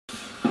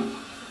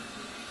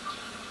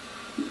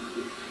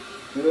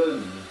good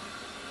and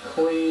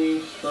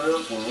clean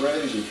shrimp. We're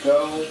ready to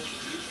go.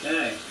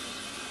 Okay.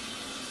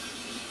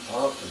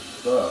 Awesome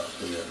stuff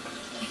here.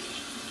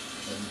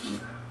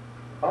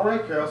 All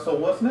right, Carol, so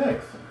what's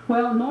next?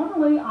 Well,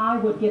 normally I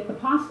would get the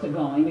pasta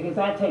going because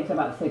that takes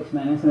about 6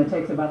 minutes, and it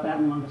takes about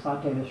that long to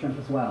saute the shrimp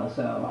as well.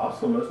 So.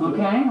 Awesome, let's do it.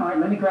 Okay, all right,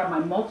 let me grab my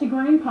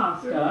multi-grain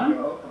pasta. There you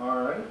go,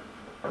 all right.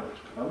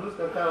 I'm just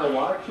going to kind of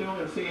watch you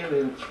and see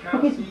and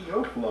kind of see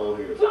your flow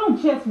here. Don't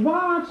just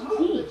watch,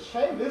 teach.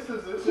 Hey, this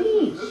is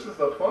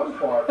the fun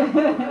part. Let's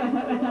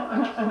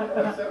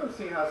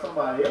see how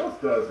somebody else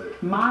does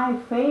it. My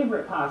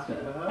favorite pasta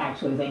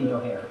actually is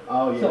angel hair.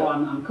 Oh, yeah. So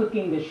I'm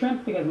cooking the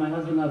shrimp because my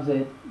husband loves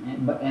it,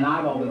 and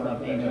I've always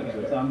loved angel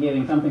hair. So I'm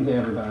giving something to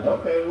everybody.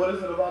 Okay, what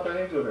is it about the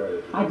angel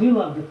hair? I do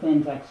love the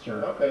thin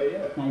texture. Okay,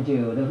 yeah. I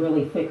do. The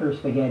really thicker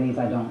spaghettis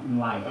I don't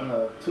like.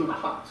 Too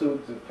hot,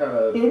 too kind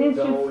of it is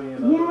doughy.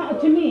 Just, yeah,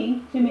 to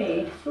me.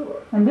 Yeah,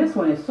 sure. And this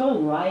one is so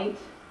light.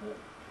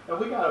 And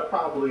we got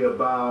probably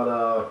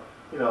about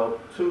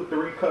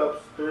 3.5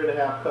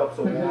 cups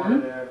of water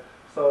there.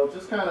 So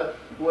just kind of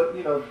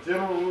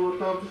general rule of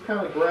thumb, just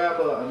kind of grab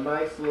a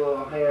nice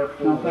little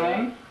handful.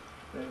 Okay.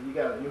 And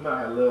you might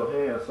have a little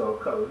hand, so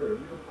cover here. You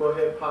go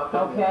ahead and pop it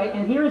in. Okay,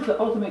 and here's the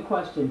ultimate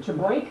question: to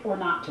break or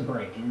not to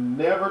break?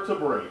 Never to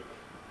break.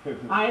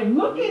 I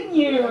look at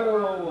you.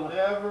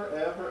 Never,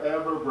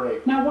 ever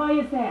break. Now, why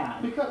is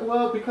that?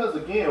 Because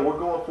again, we're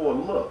going for a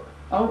look.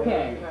 Okay.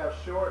 And if you have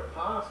short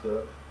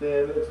pasta,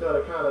 then it's going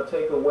to kind of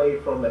take away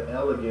from the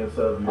elegance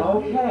of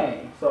your meal.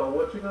 Okay. So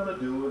what you're going to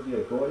do is,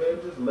 go ahead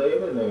and just lay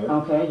it in there.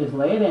 Okay, just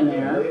lay it in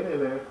there. Lay it in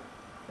there.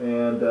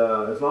 And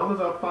as long as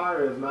our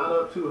fire is not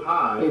up too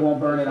high, it won't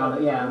burn it on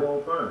it. Yeah. It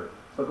won't burn it.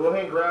 So go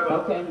ahead and grab it.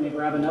 Okay, let me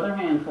grab another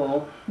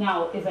handful.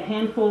 Now, is a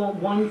handful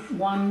one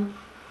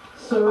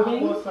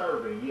serving? One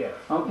serving, yes.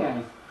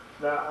 Okay.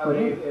 Now, I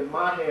mean, in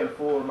my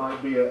handful, it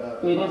might be a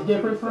it is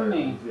different from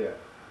me. Yeah.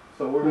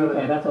 So we're gonna.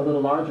 Okay, that's a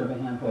little larger of a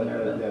handful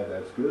there.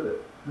 That's good.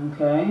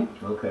 Okay.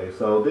 Okay,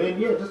 so then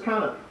just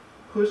kind of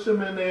push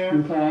them in there.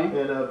 Okay.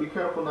 And be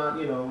careful not,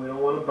 we don't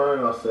want to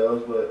burn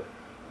ourselves, but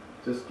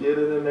just get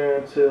it in there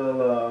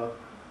until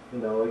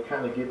it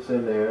kind of gets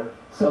in there.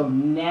 So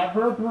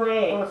never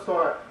break. You want to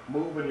start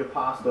moving your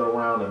pasta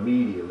around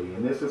immediately,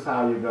 and this is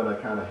how you're going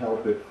to kind of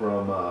help it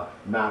from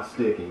not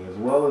sticking, as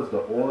well as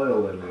the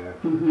oil in there.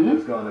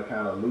 It's going to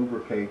kind of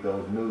lubricate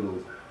those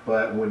noodles.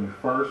 But when you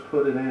first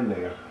put it in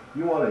there,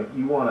 you want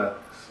to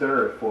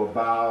stir it for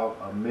about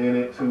a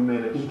minute, 2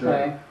 minutes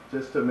straight,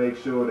 just to make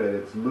sure that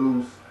it's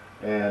loose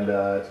and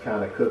it's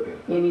kind of cooking.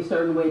 Any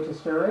certain way to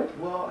stir it?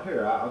 Well,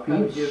 here I'll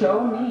kind of give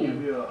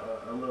you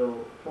a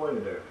little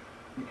pointer there.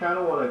 You kind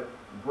of want to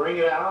bring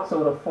it out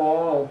so it'll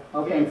fall.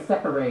 Okay, and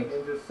separate.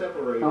 And just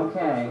separate.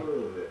 Okay. It just a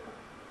little bit.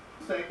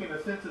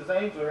 Since it's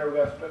angel here, we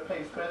got to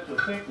pay special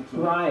attention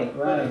to it. Right.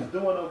 But it's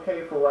doing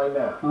okay for right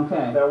now.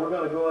 Okay. Now we're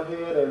going to go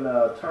ahead and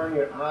turn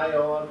your eye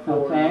on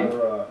for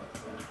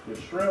your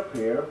shrimp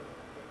here.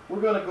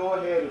 We're going to go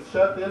ahead and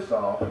shut this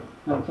off.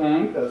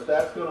 Okay. Because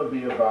that's going to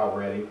be about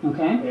ready.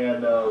 Okay.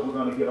 And we're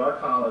going to get our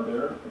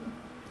colander.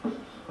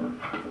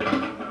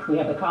 We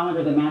have the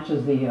colander that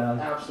matches the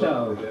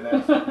stove. And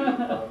that's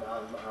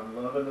I'm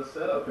loving the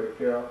setup here,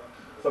 Carol.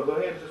 So go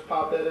ahead and just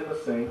pop that in the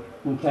sink.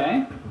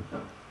 Okay.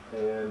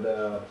 And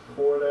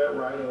pour that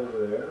right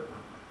over there.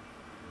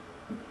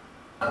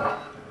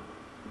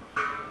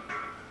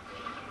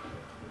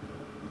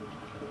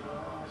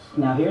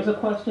 Now here's a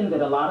question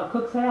that a lot of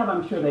cooks have.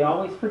 I'm sure they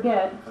always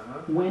forget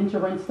when to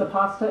rinse the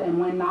pasta and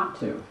when not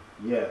to.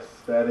 Yes,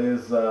 that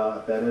is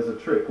a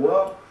trick.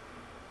 Well,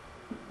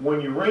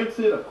 when you rinse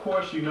it, of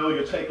course,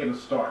 you're taking the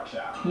starch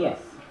out. Yes.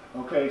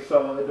 Okay,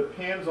 so it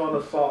depends on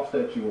the sauce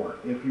that you want.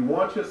 If you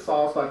want your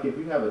sauce, like if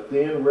you have a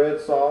thin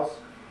red sauce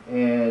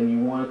and you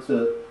want it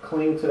to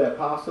cling to that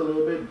pasta a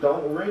little bit,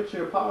 don't rinse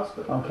your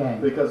pasta. Okay.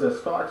 Because the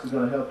starch is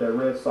going to help that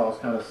red sauce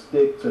kind of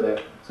stick to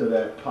that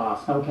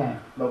pasta. Okay.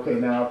 Okay,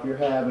 now if you're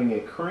having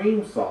a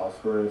cream sauce,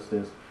 for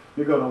instance,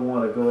 you're going to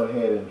want to go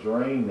ahead and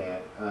drain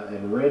that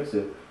and rinse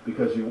it,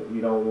 because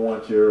you don't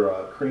want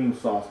your cream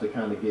sauce to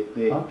kind of get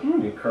thick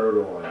and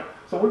curdle on it.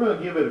 So we're going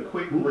to give it a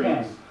quick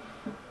rinse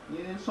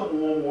in some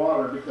warm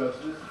water, because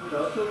this,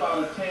 it's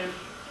about a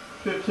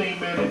 10-15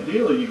 minute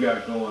deal you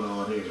got going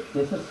on here.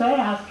 This is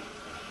fast.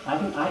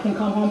 I can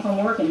come home from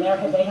work and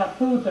they have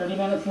food 30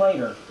 minutes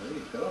later. There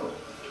you go.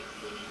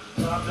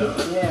 Not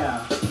done.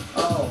 Yeah.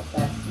 Oh,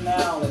 that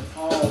smell is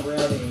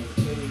already.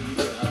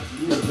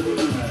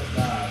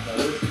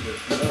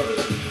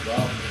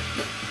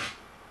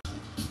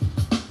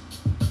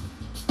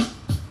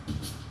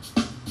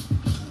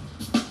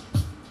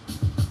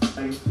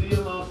 You see a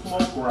little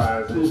smoke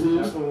rising,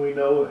 that's when we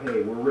know,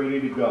 hey, we're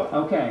ready to go.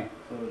 Okay.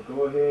 So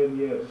go ahead and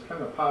just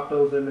kind of pop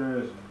those in there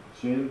as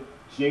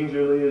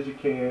gingerly as you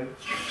can.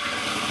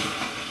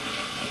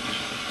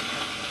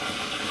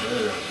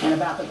 And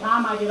about the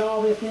time I get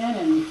all this in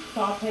and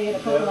saute it a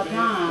couple of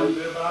times.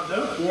 They're about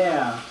done.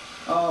 Yeah.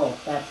 Oh,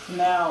 that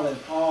smell is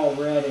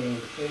already. I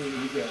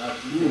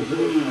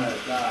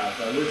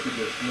wish you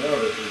could smell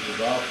this. This is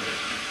awesome.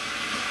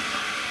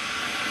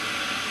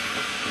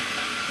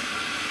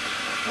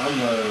 I'm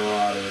learning a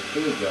lot of this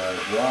too, guys.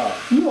 Wow.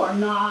 You are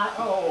not.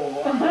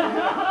 Oh,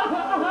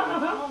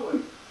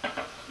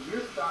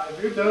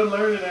 if you're done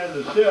learning as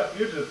a chef,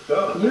 you're just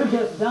done. You're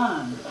just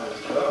done.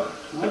 Just done.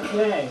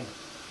 Okay.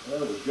 There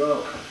we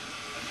go.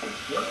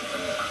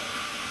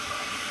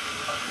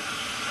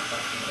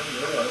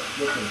 Yeah, it's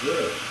looking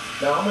good.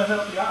 Now I'm gonna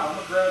help you out. I'm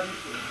gonna grab you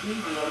some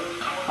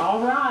seasoning.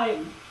 All right.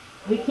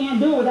 We can't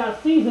do it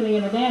without seasoning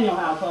in the Daniel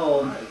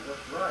household. Right,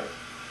 that's right.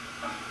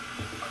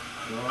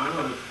 So I'm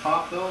gonna just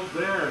pop those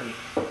there and you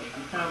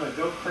kind of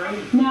go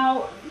crazy.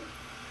 Now,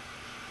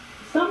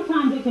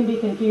 sometimes it can be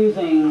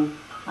confusing,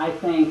 I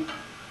think,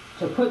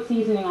 to put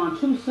seasoning on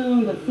too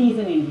soon. Does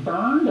seasoning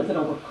burn? Does it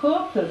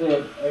overcook? Does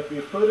it? If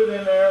you put it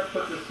in there,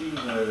 put the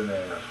seasoning in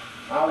there.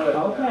 I would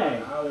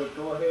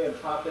go ahead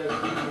and pop that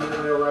seasoning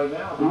in there right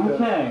now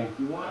because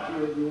you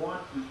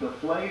want the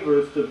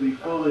flavors to be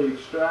fully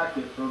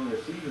extracted from your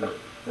seasoning.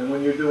 And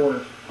when you're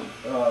doing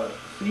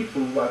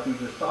seafood like we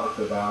just talked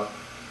about,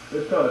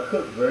 it's gonna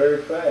cook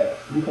very fast.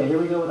 Okay, here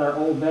we go with our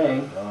Old Bay,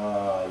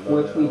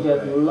 which we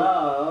just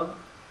love.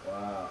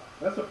 Wow,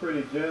 that's a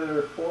pretty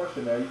generous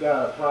portion there. You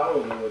got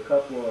probably a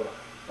couple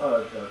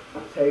of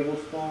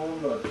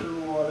tablespoons or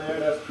 2 on there.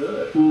 That's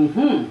good.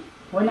 Mm-hmm.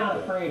 We're not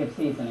afraid of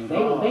seasoning.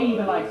 They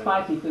even like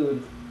spicy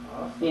food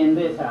in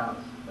this house.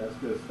 That's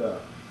good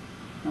stuff.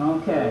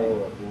 Okay.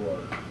 Oh boy.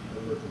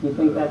 You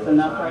think that's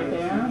enough right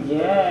there?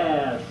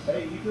 Yes.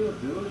 Hey, you do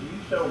it. You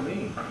show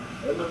me.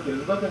 It's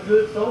looking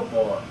good so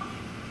far.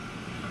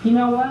 You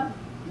know what?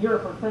 You're a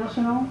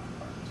professional,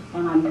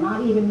 and I'm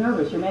not even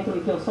nervous. You're making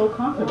me feel so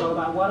comfortable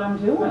about what I'm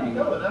doing.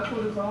 No, and that's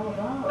what it's all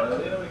about. At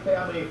the end of the day,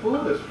 I mean,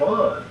 food is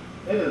fun.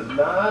 It is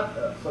not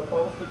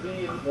supposed to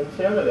be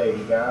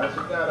intimidating, guys.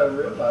 You gotta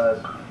realize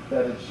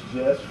that it's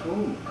just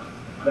food.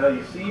 Now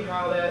you see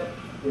how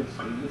you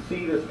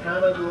see this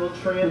kind of little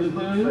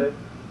translucent,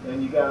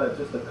 and you got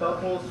just a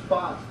couple of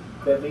spots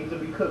that need to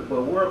be cooked.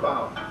 But we're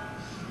about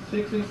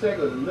 60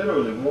 seconds,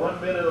 literally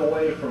 1 minute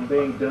away from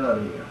being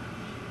done here.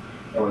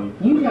 And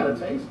you gotta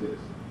taste this.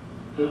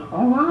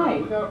 All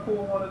right. We gotta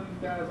pull one of these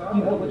guys out.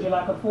 Would you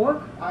like a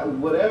fork?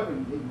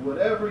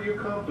 Whatever you're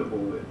comfortable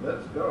with.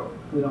 Let's go.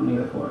 We don't need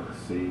a fork.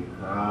 See,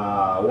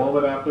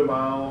 woman after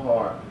my own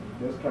heart.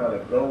 Just kind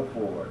of go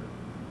for it.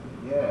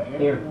 Yeah, and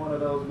here, one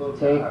of those little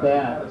take guys.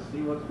 that. You gotta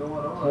see what's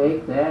going on.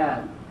 Take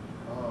that.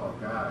 Oh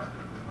God.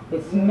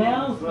 It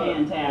smells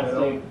fantastic.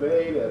 That Old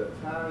Bay, that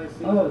Italian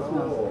season. Oh, it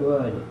smells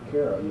good.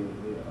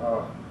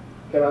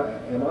 Carol,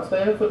 am I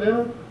staying for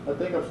dinner? I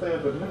think I'm staying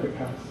for dinner,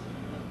 guys.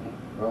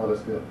 Oh,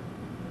 that's good.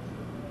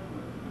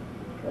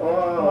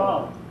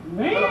 Oh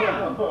man!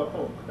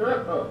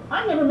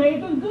 I never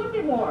made this good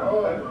before.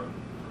 Oh,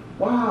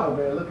 wow,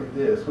 man! Look at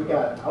this.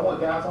 I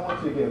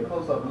want you to get a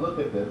close up look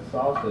at that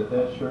sauce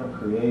that shrimp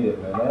created,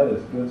 man. That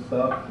is good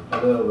stuff.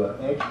 A little bit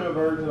extra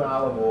virgin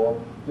olive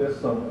oil, just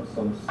some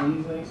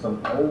seasoning,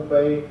 some Old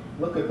Bay.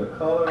 Look at the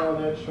color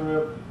on that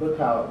shrimp. Look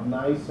how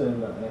nice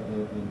and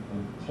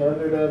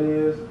tender that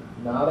is.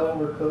 Not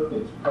overcooked.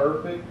 It's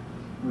perfect.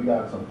 We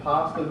got some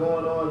pasta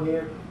going on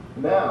here.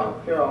 Now,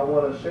 Carol, I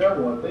want to share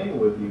one thing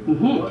with you.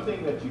 One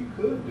thing that you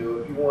could do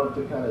if you wanted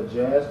to kind of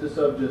jazz this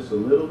up just a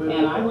little bit.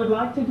 And I would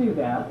like to do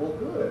that. Well,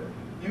 good.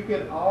 You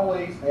can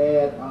always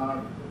add,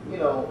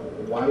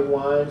 white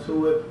wine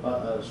to it,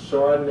 a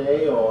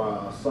Chardonnay or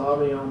a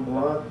Sauvignon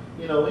Blanc,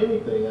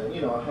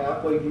 anything, a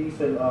halfway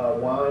decent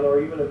wine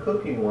or even a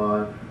cooking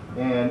wine.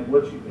 And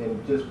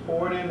just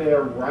pour it in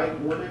there right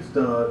when it's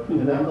done,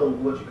 and that'll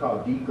what you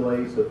call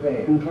deglaze the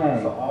pan. Okay.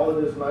 So all of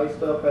this nice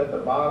stuff at the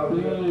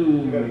bottom here,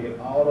 you're gonna get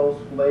all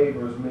those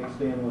flavors mixed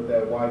in with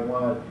that white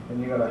wine, and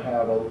you're gonna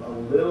have a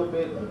little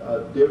bit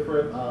a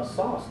different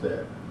sauce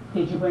there.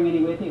 Did you bring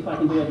any with you so I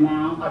can do it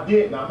now? I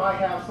didn't. I might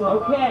have some.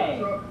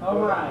 Okay. All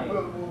right.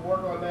 We'll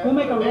work on that. We'll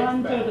make a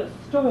run to the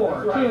store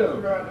That's right. too.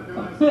 We're going to do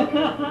this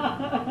again.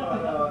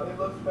 But it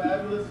looks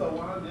fabulous. So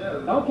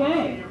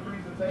Okay. See your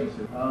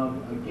presentation.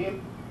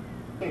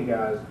 Again,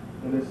 guys,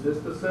 and it's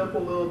just the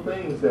simple little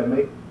things that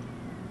make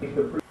the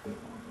presentation.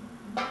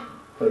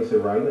 Place it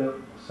right in the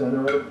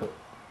center of the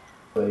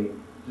plate.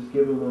 Just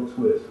give it a little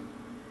twist.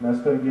 And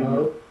that's going to give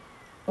you.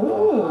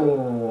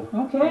 Oh,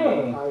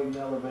 okay. Height and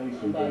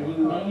elevation.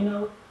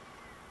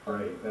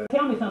 Right.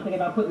 Tell me something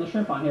about putting the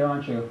shrimp on here,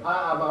 aren't you?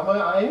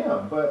 I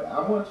am, but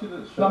I want you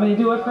to show You want me to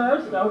do me it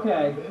first?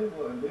 Okay. And then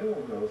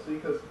we'll go. See,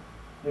 because,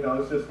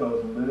 it's just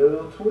those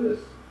little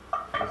twists.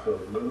 Just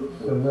those little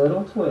twists. A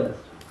little twist.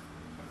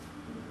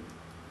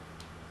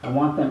 I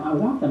want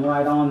them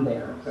right on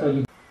there. Okay. So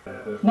you.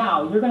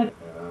 Now, you're going to.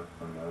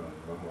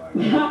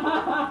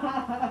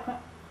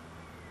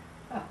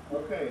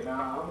 Okay,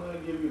 now I'm going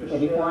to give you the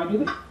Okay, before I do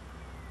this.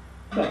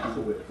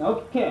 twist.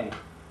 Okay.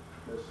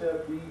 The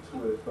Chef B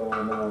twist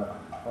on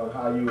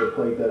how you would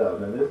plate that up.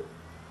 Now this.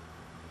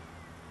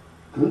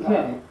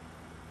 Okay.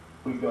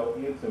 We go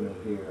intimate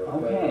here.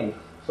 Okay.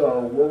 So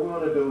what we're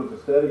going to do is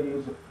instead of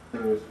using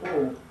your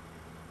spoon,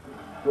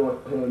 go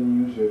ahead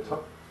and use your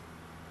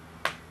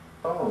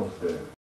tongs there.